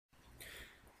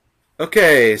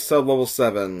Okay, sub-level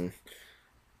 7.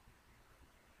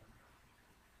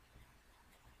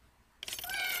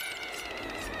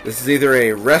 This is either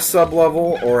a rest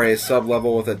sub-level or a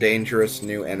sub-level with a dangerous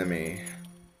new enemy.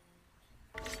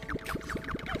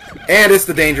 And it's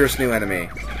the dangerous new enemy.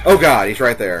 Oh god, he's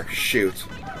right there. Shoot.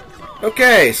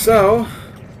 Okay, so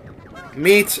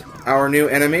meet our new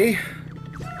enemy.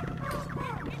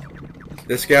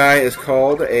 This guy is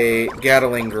called a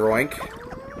Gatling Groink.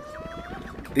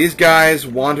 These guys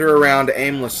wander around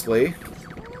aimlessly,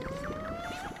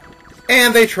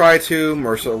 and they try to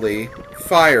mercilessly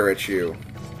fire at you.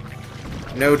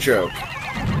 No joke.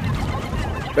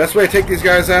 Best way to take these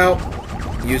guys out,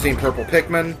 using purple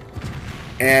Pikmin,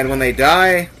 and when they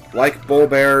die, like bull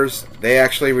bears, they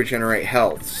actually regenerate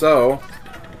health. So,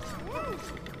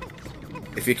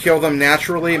 if you kill them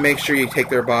naturally, make sure you take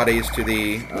their bodies to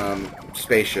the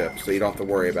spaceship, so you don't have to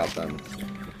worry about them.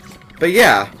 But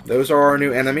yeah, those are our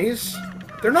new enemies.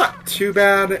 They're not too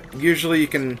bad. Usually you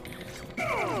can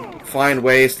find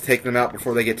ways to take them out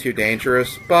before they get too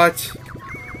dangerous, but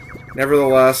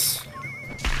nevertheless,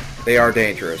 they are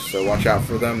dangerous, so watch out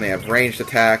for them. They have ranged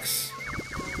attacks,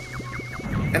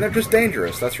 and they're just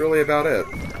dangerous. That's really about it.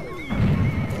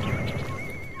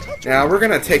 Now, we're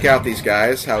going to take out these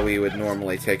guys how we would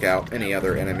normally take out any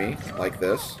other enemy like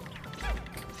this.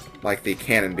 Like the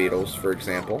cannon beetles, for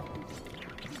example.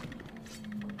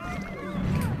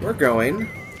 We're going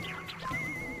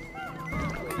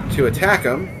to attack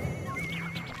him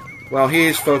while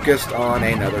he's focused on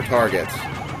another target.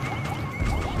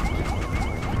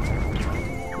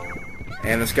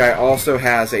 And this guy also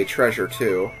has a treasure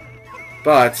too,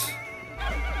 but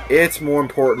it's more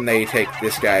important that you take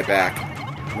this guy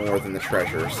back more than the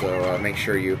treasure, so make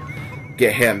sure you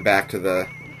get him back to the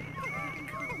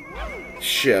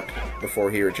ship before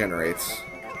he regenerates.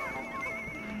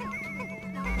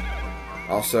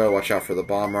 Also, watch out for the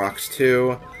bomb rocks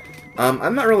too.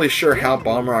 I'm not really sure how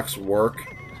bomb rocks work.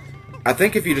 I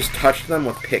think if you just touch them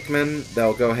with Pikmin,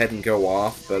 they'll go ahead and go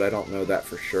off, but I don't know that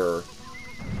for sure.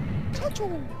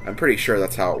 I'm pretty sure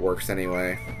that's how it works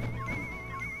anyway.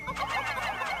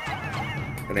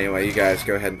 But anyway, you guys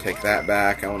go ahead and take that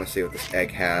back. I want to see what this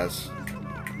egg has.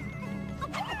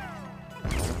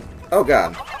 Oh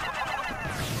god.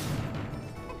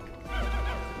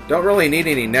 Don't really need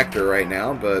any nectar right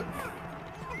now, but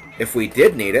if we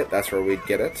did need it, that's where we'd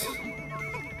get it.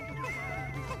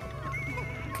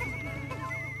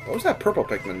 What was that purple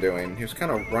Pikmin doing? He was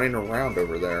kind of running around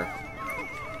over there.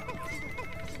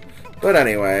 But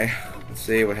anyway, let's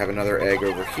see, we have another egg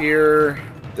over here.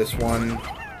 This one.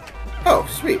 Oh,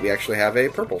 sweet, we actually have a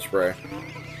purple spray.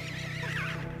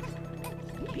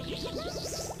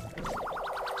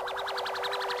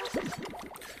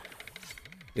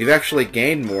 We've actually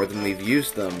gained more than we've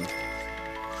used them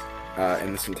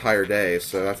in this entire day,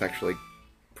 so that's actually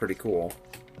pretty cool.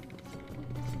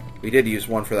 We did use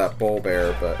one for that bull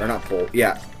bear, but... Or not bull...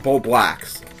 Yeah, bull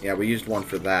blacks. Yeah, we used one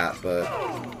for that, but...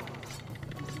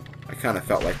 I kind of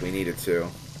felt like we needed to.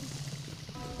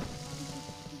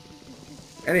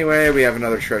 Anyway, we have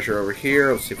another treasure over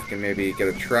here. Let's see if we can maybe get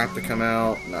a trap to come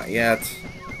out. Not yet.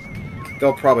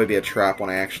 There'll probably be a trap when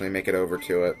I actually make it over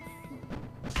to it.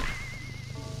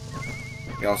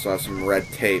 We also have some red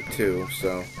tape, too,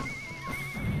 so...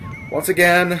 Once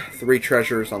again, 3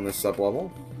 treasures on this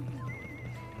sub-level.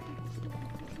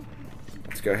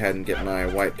 Let's go ahead and get my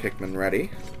white Pikmin ready.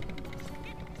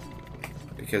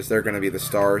 Because they're going to be the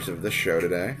stars of this show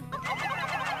today.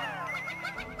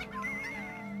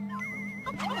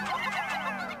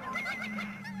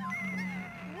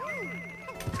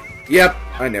 Yep,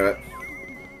 I knew it.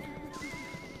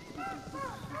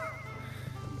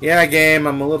 Yeah, game,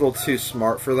 I'm a little too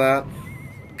smart for that.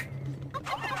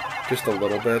 Just a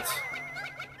little bit.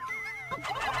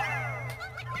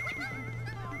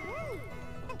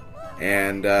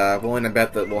 And willing to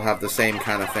bet that we'll have the same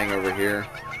kind of thing over here.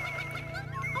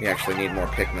 We actually need more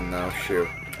Pikmin though, shoot.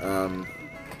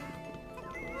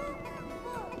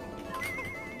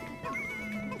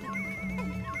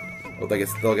 Well,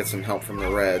 they'll get some help from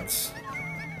the reds.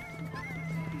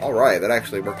 Alright, that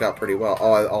actually worked out pretty well.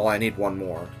 Oh, I need one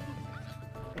more.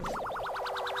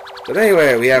 But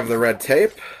anyway, we have the red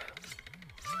tape.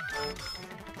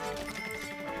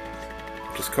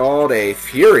 Which is called a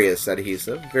Furious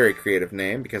Adhesive. Very creative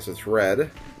name because it's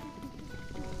red.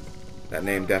 That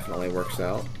name definitely works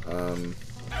out.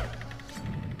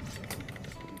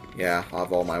 Yeah, I'll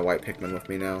have all my white Pikmin with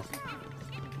me now.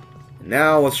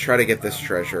 Now let's try to get this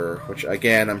treasure, which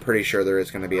again, I'm pretty sure there is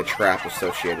going to be a trap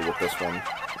associated with this one.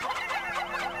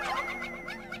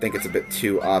 I think it's a bit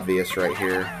too obvious right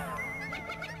here.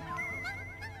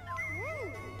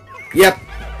 Yep!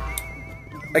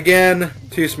 Again,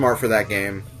 too smart for that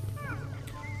game.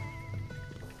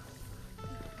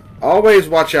 Always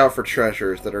watch out for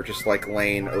treasures that are just like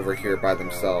laying over here by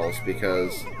themselves,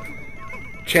 because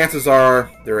chances are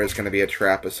there is going to be a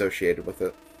trap associated with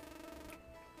it.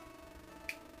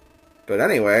 But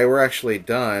anyway, we're actually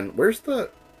done. Where's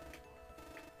the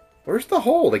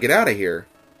hole to get out of here?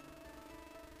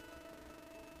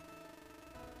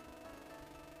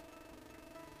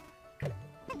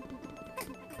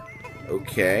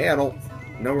 Okay, I don't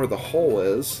know where the hole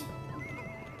is.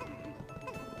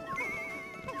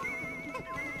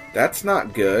 That's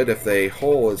not good if the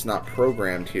hole is not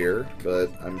programmed here, but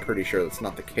I'm pretty sure that's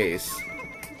not the case.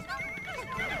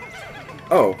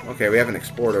 Oh, okay, we haven't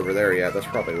explored over there yet. That's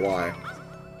probably why.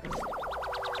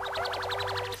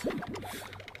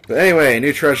 But anyway,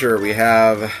 new treasure. We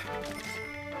have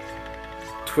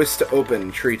Twist to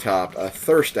Open Treetop, a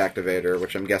Thirst Activator,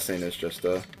 which I'm guessing is just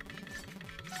a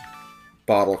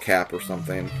bottle cap or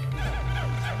something.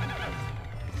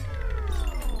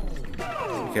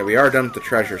 Okay, we are done with the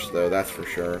treasures, though, that's for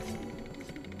sure.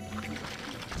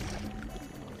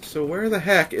 So where the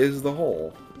heck is the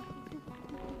hole?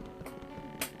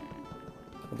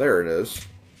 Well, there it is.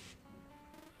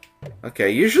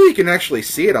 Okay, usually you can actually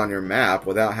see it on your map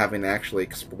without having to actually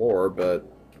explore, but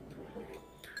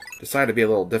decided to be a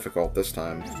little difficult this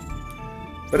time.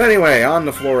 But anyway, on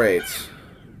to floor 8.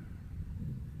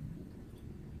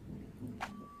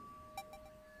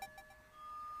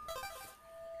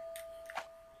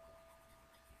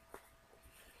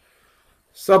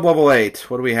 Sub-level 8.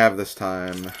 What do we have this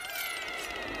time?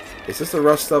 Is this a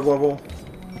Rust sub-level?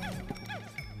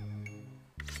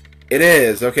 It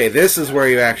is! Okay, this is where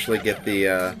you actually get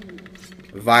the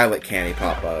violet candy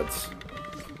pop buds.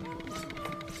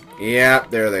 Yeah,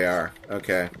 there they are.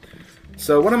 Okay.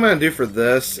 So what I'm going to do for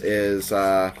this is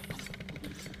I'm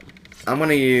going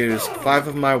to use 5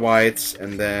 of my whites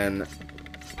and then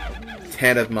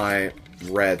 10 of my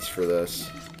reds for this.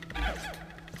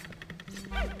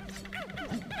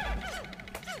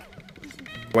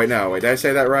 Wait, no. Wait, did I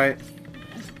say that right?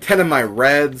 10 of my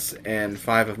reds and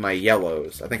 5 of my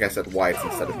yellows. I think I said whites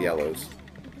instead of yellows.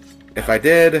 If I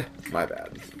did, my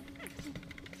bad.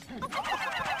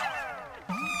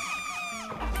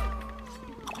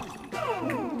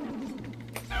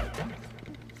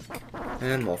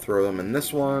 And we'll throw them in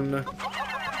this one.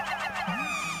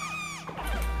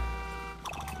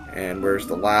 And where's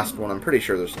the last one? I'm pretty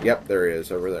sure there's... Yep, there he is,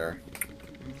 over there.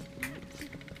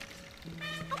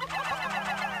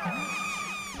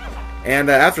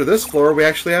 And after this floor, we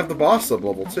actually have the boss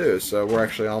sub-level too, so we're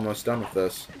actually almost done with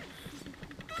this.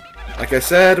 Like I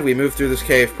said, we moved through this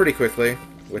cave pretty quickly,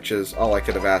 which is all I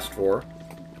could have asked for.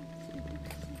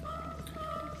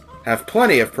 Have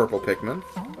plenty of purple Pikmin.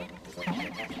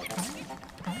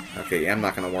 Okay, I'm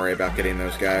not going to worry about getting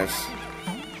those guys.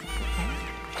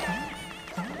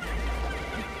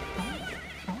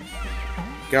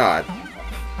 God.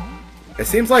 It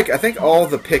seems like, I think all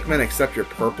the Pikmin except your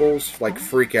purples, like,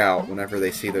 freak out whenever they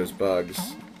see those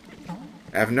bugs.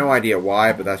 I have no idea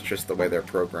why, but that's just the way they're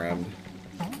programmed.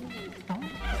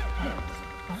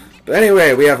 But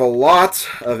anyway, we have a lot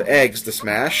of eggs to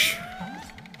smash.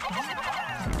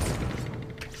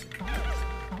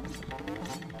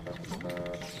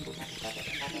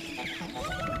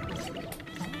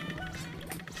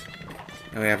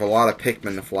 And we have a lot of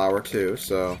Pikmin to flower too,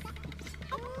 so...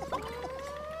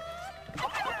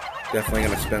 Definitely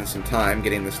going to spend some time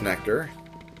getting this nectar.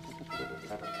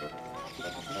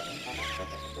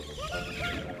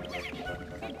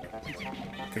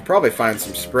 Can probably find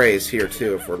some sprays here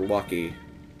too if we're lucky.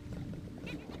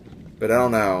 But I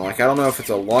don't know. Like, I don't know if it's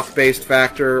a luck-based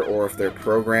factor or if they're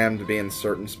programmed to be in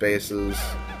certain spaces.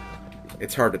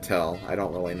 It's hard to tell. I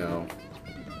don't really know.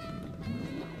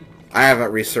 I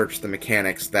haven't researched the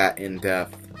mechanics that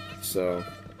in-depth, so...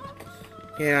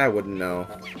 Yeah, I wouldn't know.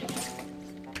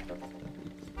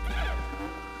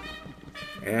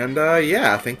 And,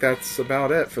 yeah, I think that's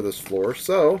about it for this floor.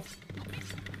 So,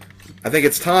 I think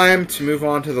it's time to move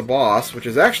on to the boss, which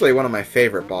is actually one of my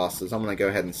favorite bosses. I'm going to go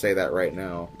ahead and say that right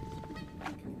now.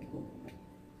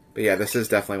 But yeah, this is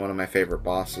definitely one of my favorite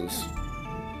bosses.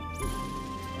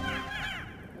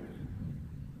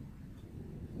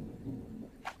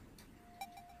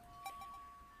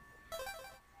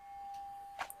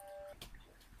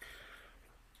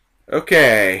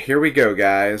 Okay, here we go,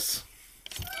 guys.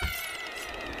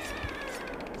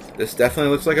 This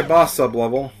definitely looks like a boss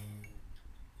sub-level.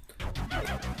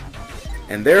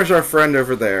 And there's our friend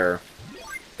over there.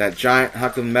 That giant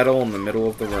hunk of metal in the middle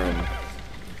of the room.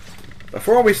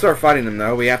 Before we start fighting him,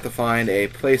 though, we have to find a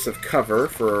place of cover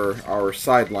for our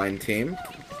sideline team.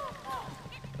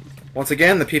 Once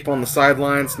again, the people on the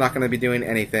sidelines not going to be doing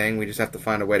anything. We just have to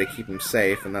find a way to keep them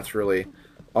safe, and that's really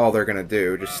all they're going to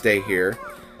do. Just stay here.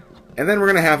 And then we're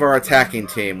going to have our attacking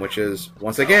team, which is,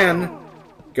 once again,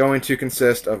 going to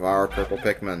consist of our purple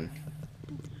Pikmin.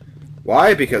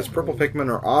 Why? Because purple Pikmin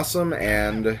are awesome,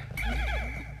 and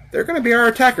they're going to be our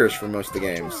attackers for most of the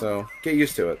game, so get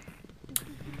used to it.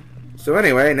 So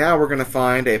anyway, now we're going to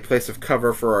find a place of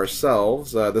cover for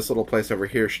ourselves. This little place over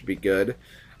here should be good.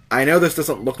 I know this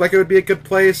doesn't look like it would be a good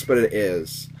place, but it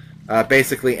is.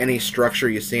 Basically, any structure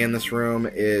you see in this room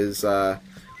is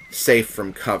safe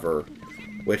from cover.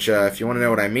 Which, if you want to know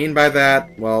what I mean by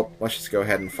that, well, let's just go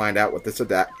ahead and find out what this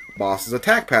boss's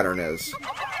attack pattern is.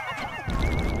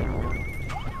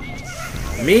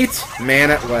 Meet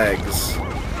Man at Legs.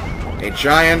 A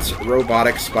giant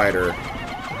robotic spider.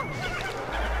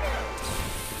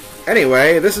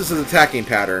 Anyway, this is his attacking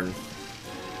pattern.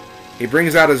 He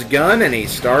brings out his gun and he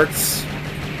starts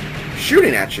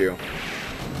shooting at you.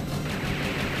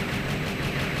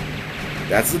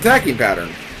 That's the attacking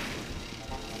pattern.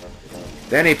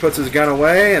 Then he puts his gun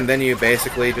away, and then you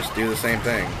basically just do the same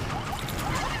thing.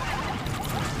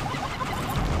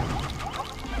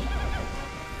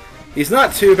 He's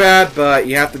not too bad, but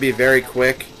you have to be very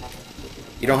quick.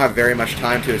 You don't have very much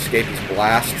time to escape his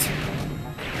blasts.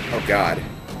 Oh god.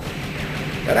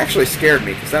 That actually scared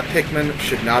me, because that Pikmin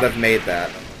should not have made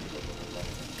that.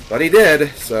 But he did,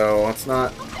 so let's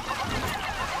not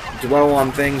dwell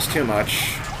on things too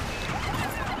much.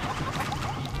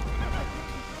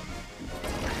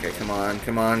 Okay,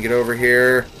 come on, get over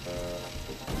here.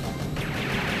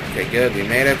 Okay, good, we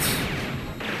made it.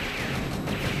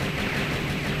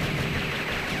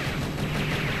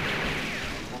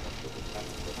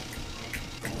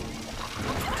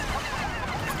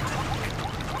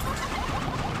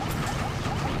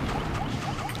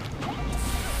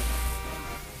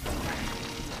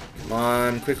 Come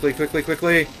on,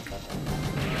 quickly.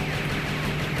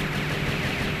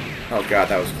 Oh god,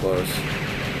 that was close.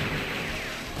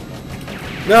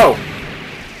 No!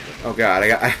 Oh god,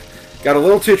 I got a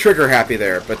little too trigger happy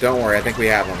there, but don't worry, I think we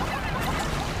have him.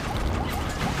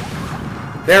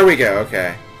 There we go,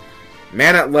 okay.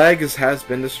 Man at Legs has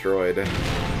been destroyed.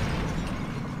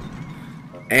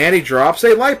 And he drops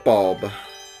a light bulb.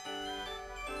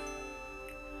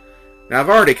 Now, I've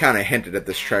already kind of hinted at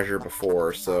this treasure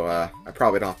before, so I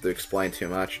probably don't have to explain too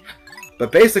much.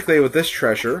 But basically, with this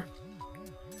treasure,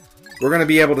 we're going to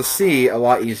be able to see a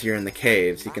lot easier in the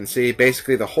caves. You can see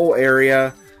basically the whole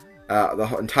area,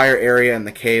 the entire area in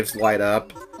the caves light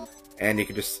up, and you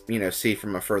can just, you know, see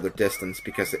from a further distance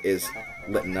because it is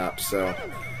lit up. So,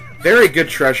 very good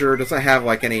treasure. It doesn't have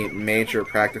like any major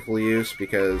practical use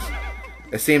because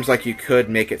it seems like you could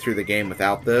make it through the game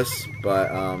without this, but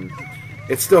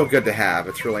it's still good to have.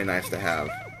 It's really nice to have.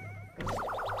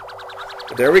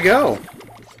 But there we go.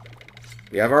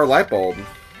 We have our light bulb.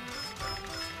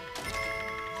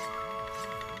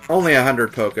 Only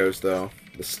 100 Pokos, though.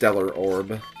 The Stellar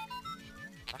Orb.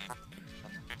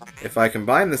 If I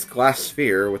combine this glass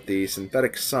sphere with the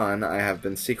synthetic sun I have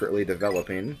been secretly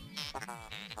developing...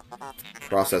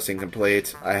 Processing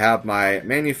complete. I have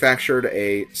manufactured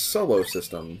a solo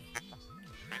system.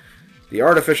 The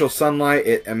artificial sunlight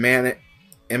it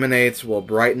emanates will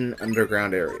brighten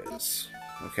underground areas.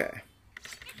 Okay.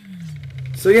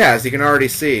 So yeah, as you can already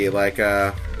see, like,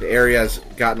 the area's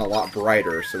gotten a lot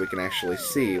brighter, so we can actually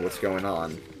see what's going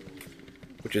on.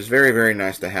 Which is very, very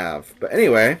nice to have. But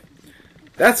anyway,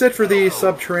 that's it for the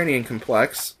Subterranean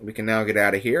Complex. We can now get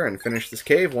out of here and finish this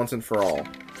cave once and for all.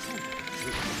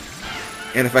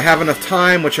 And if I have enough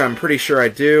time, which I'm pretty sure I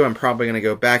do, I'm probably going to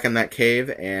go back in that cave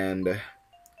and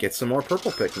get some more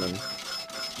purple Pikmin.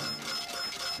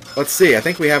 Let's see, I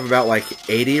think we have about like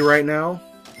 80 right now.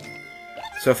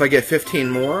 So if I get 15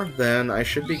 more, then I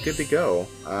should be good to go.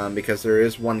 Because there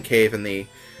is one cave in the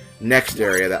next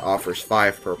area that offers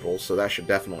 5 purples, so that should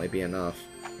definitely be enough.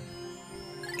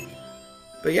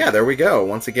 But yeah, there we go.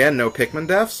 Once again, no Pikmin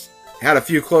deaths. Had a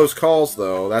few close calls,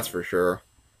 though, that's for sure.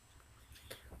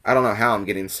 I don't know how I'm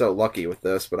getting so lucky with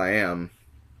this, but I am.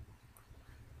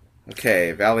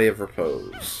 Okay, Valley of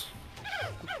Repose.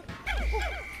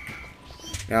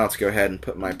 Now let's go ahead and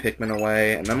put my Pikmin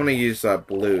away, and I'm going to use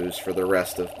blues for the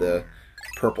rest of the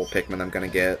purple Pikmin I'm going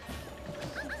to get.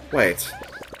 Wait.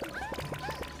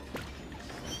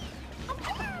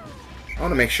 I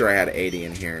want to make sure I had 80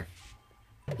 in here.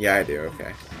 Yeah, I do,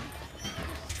 okay.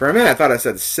 For a minute I thought I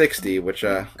said 60, which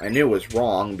I knew was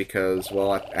wrong because,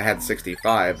 well, I had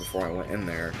 65 before I went in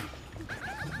there.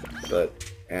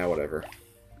 But, yeah, whatever.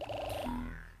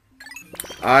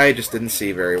 I just didn't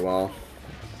see very well.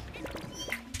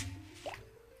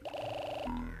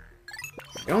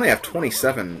 I only have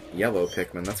 27 yellow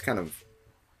Pikmin. That's kind of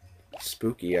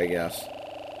spooky, I guess.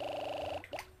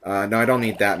 No, I don't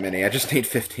need that many. I just need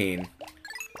 15.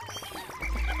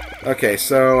 Okay,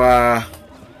 so,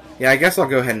 yeah, I guess I'll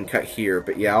go ahead and cut here.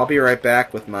 But yeah, I'll be right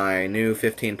back with my new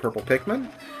 15 purple Pikmin.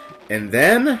 And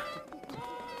then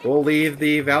we'll leave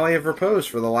the Valley of Repose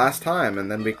for the last time.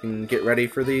 And then we can get ready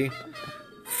for the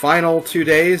final 2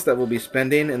 days that we'll be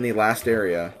spending in the last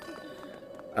area.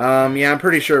 Yeah, I'm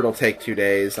pretty sure it'll take 2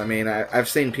 days. I mean, I've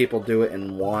seen people do it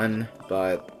in 1,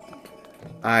 but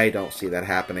I don't see that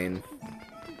happening.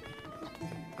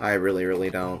 I really, really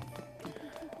don't.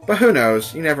 But who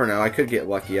knows? You never know. I could get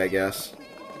lucky, I guess.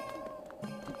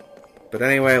 But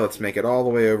anyway, let's make it all the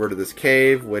way over to this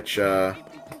cave, which,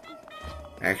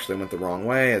 actually went the wrong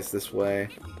way. It's this way.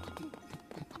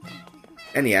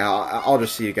 And yeah, I'll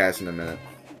just see you guys in a minute.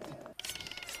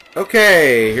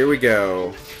 Okay, here we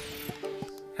go.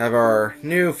 Have our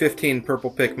new 15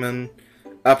 purple Pikmin.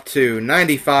 Up to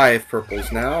 95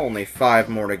 purples now. Only 5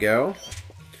 more to go.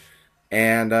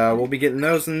 And we'll be getting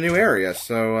those in the new area.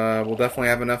 So we'll definitely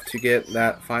have enough to get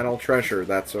that final treasure.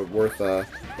 That's worth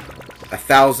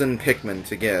 1,000 Pikmin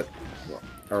to get.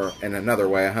 Or in another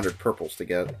way, 100 purples to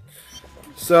get.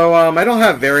 So I don't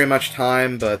have very much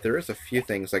time, but there is a few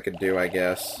things I could do, I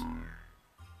guess.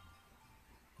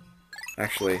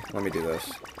 Actually, let me do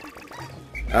this.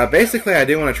 Basically, I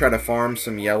do want to try to farm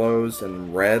some yellows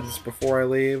and reds before I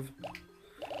leave.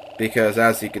 Because,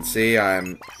 as you can see,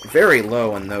 I'm very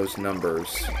low in those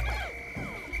numbers.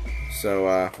 So,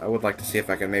 I would like to see if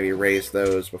I can maybe raise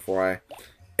those before I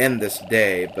end this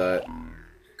day. But,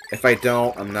 if I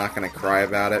don't, I'm not going to cry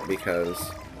about it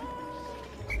because...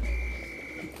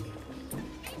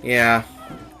 yeah.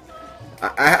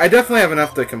 I definitely have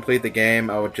enough to complete the game.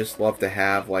 I would just love to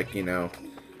have, like, you know...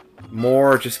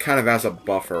 more just kind of as a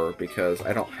buffer, because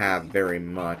I don't have very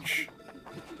much.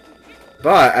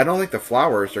 But I don't think the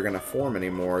flowers are going to form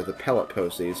anymore, the pellet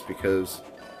posies, because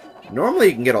normally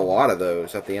you can get a lot of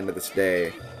those at the end of this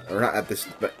day. Or not at this,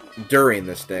 but during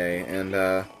this day. And,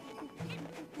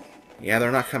 yeah,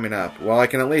 they're not coming up. Well, I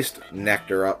can at least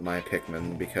nectar up my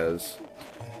Pikmin, because,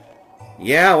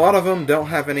 yeah, a lot of them don't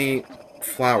have any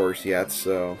flowers yet,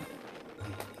 so...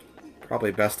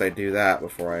 probably best I do that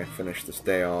before I finish this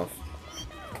day off.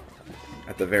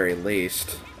 At the very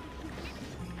least.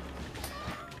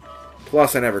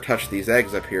 Plus, I never touched these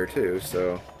eggs up here, too,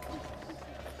 so...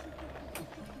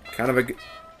 kind of a...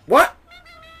 what?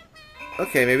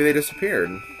 Okay, maybe they disappeared.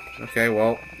 Okay,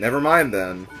 well, never mind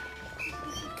then.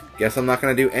 Guess I'm not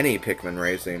going to do any Pikmin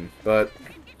raising, but...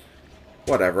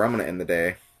 whatever, I'm going to end the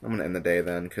day. I'm going to end the day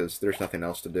then, because there's nothing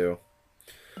else to do.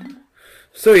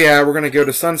 So yeah, we're going to go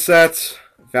to sunset.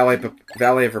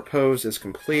 Valley of Repose is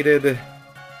completed.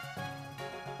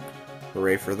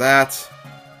 Hooray for that.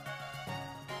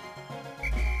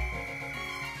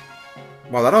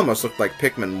 Wow, that almost looked like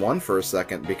Pikmin 1 for a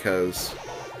second, because...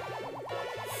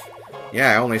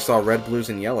 yeah, I only saw red, blues,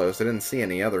 and yellows. I didn't see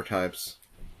any other types.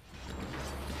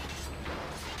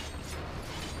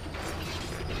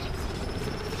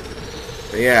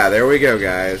 But yeah, there we go,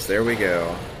 guys. There we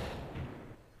go.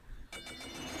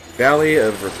 Valley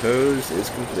of Repose is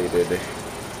completed.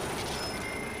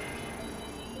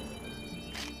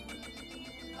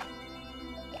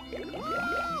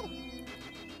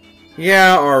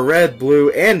 Yeah, our red, blue,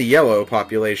 and yellow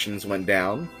populations went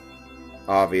down,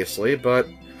 obviously, but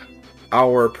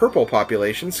our purple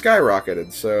population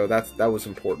skyrocketed, so that was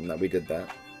important that we did that.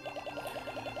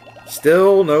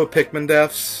 Still no Pikmin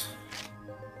deaths.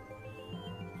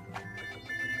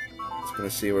 Just gonna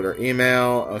see what our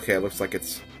email... okay, it looks like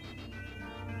it's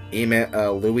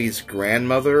email Louie's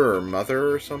grandmother or mother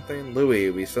or something.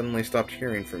 Louie, we suddenly stopped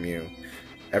hearing from you.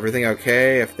 Everything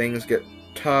okay? If things get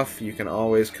tough, you can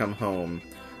always come home.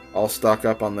 I'll stock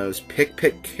up on those pick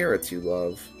carrots you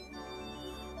love.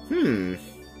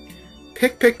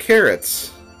 Pick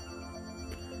carrots.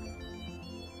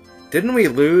 Didn't we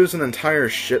lose an entire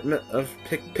shipment of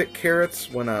pick carrots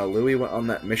when Louie went on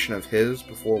that mission of his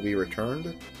before we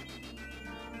returned?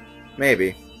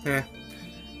 Maybe.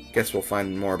 Guess we'll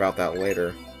find more about that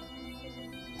later.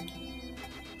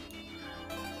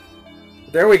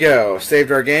 There we go. Saved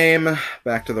our game.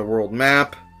 Back to the world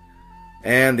map.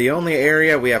 And the only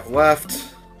area we have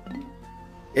left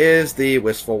is the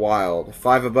Wistful Wild.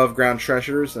 5 above ground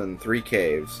treasures and 3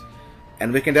 caves.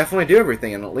 And we can definitely do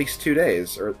everything in at least 2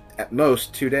 days. Or at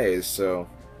most 2 days. So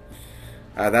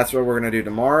that's what we're going to do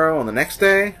tomorrow on the next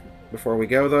day. Before we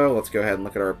go, though, let's go ahead and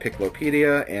look at our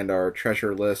Piklopedia and our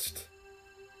treasure list.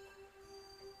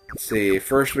 Let's see.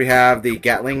 First we have the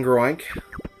Gatling Groink.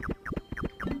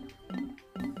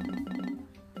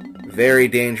 very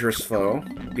dangerous foe.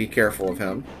 Be careful of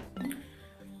him.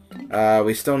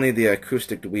 We still need the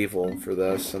acoustic weevil for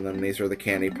this, and then these are the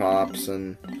candy pops,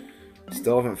 and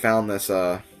still haven't found this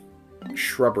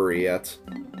shrubbery yet.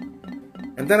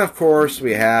 And then, of course,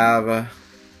 we have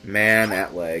Man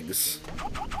at Legs.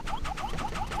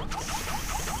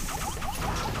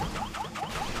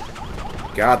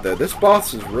 God, though, this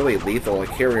boss is really lethal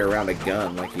to carry around a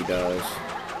gun like he does.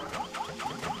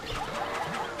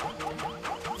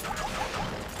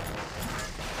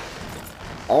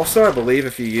 Also, I believe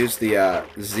if you use the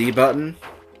Z button,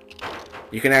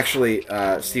 you can actually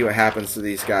see what happens to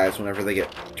these guys whenever they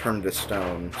get turned to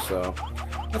stone, so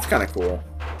that's kind of cool.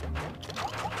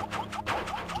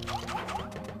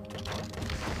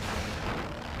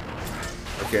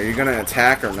 Okay, are you going to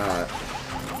attack or not?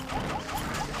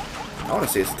 I want to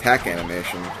see his attack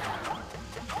animation.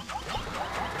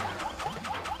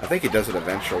 I think he does it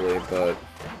eventually, but...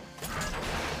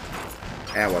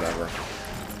 whatever.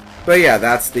 But yeah,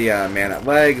 that's the Man at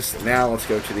Legs. Now let's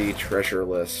go to the treasure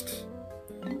list.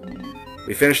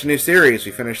 We finished a new series.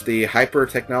 We finished the Hyper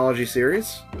Technology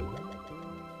series.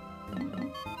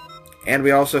 And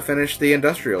we also finished the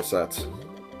Industrial sets.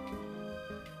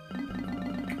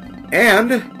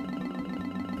 And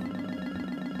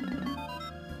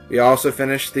we also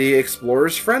finished the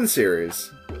Explorer's Friend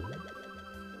series.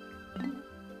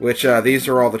 Which, these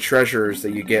are all the treasures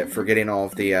that you get for getting all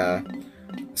of the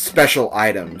special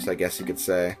items, I guess you could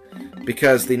say.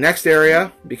 Because the next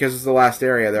area, because it's the last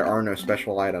area, there are no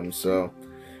special items, so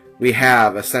we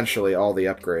have essentially all the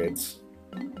upgrades.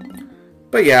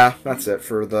 But yeah, that's it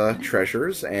for the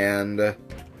treasures, and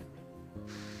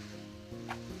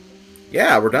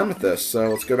yeah, we're done with this. So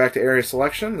let's go back to area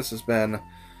selection. This has been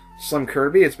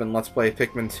SlimKirby. It's been Let's Play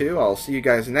Pikmin 2. I'll see you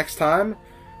guys next time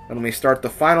when we start the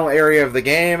final area of the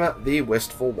game, the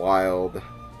Wistful Wild.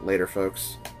 Later,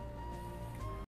 folks.